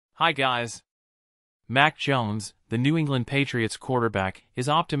Hi guys. Mac Jones, the New England Patriots quarterback, is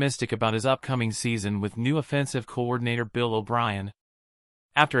optimistic about his upcoming season with new offensive coordinator Bill O'Brien.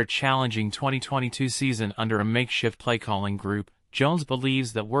 After a challenging 2022 season under a makeshift play-calling group, Jones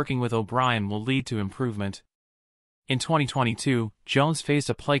believes that working with O'Brien will lead to improvement. In 2022, Jones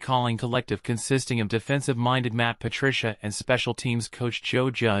faced a play-calling collective consisting of defensive-minded Matt Patricia and special teams coach Joe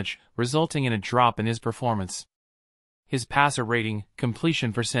Judge, resulting in a drop in his performance. His passer rating,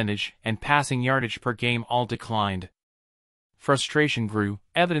 completion percentage, and passing yardage per game all declined. Frustration grew,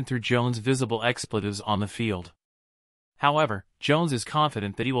 evident through Jones' visible expletives on the field. However, Jones is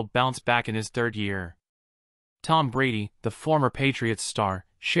confident that he will bounce back in his third year. Tom Brady, the former Patriots star,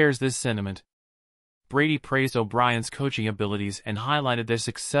 shares this sentiment. Brady praised O'Brien's coaching abilities and highlighted their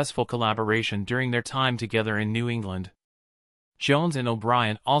successful collaboration during their time together in New England. Jones and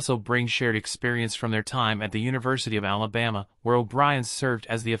O'Brien also bring shared experience from their time at the University of Alabama, where O'Brien served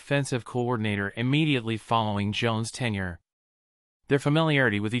as the offensive coordinator immediately following Jones' tenure. Their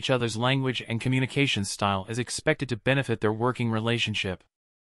familiarity with each other's language and communication style is expected to benefit their working relationship.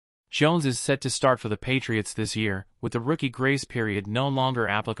 Jones is set to start for the Patriots this year, with the rookie grace period no longer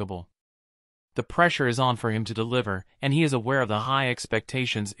applicable. The pressure is on for him to deliver, and he is aware of the high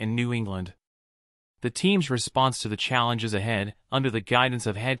expectations in New England. The team's response to the challenges ahead, under the guidance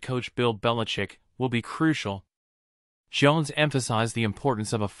of head coach Bill Belichick, will be crucial. Jones emphasized the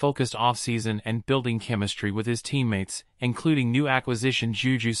importance of a focused offseason and building chemistry with his teammates, including new acquisition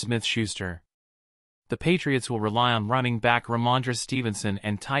Juju Smith-Schuster. The Patriots will rely on running back Ramondre Stevenson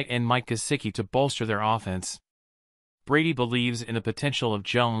and tight end Mike Gesicki to bolster their offense. Brady believes in the potential of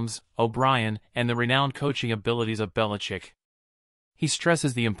Jones, O'Brien, and the renowned coaching abilities of Belichick. He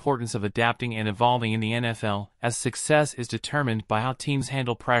stresses the importance of adapting and evolving in the NFL, as success is determined by how teams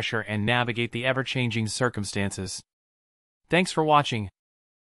handle pressure and navigate the ever-changing circumstances. Thanks for watching.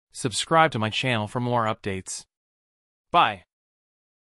 Subscribe to my channel for more updates. Bye.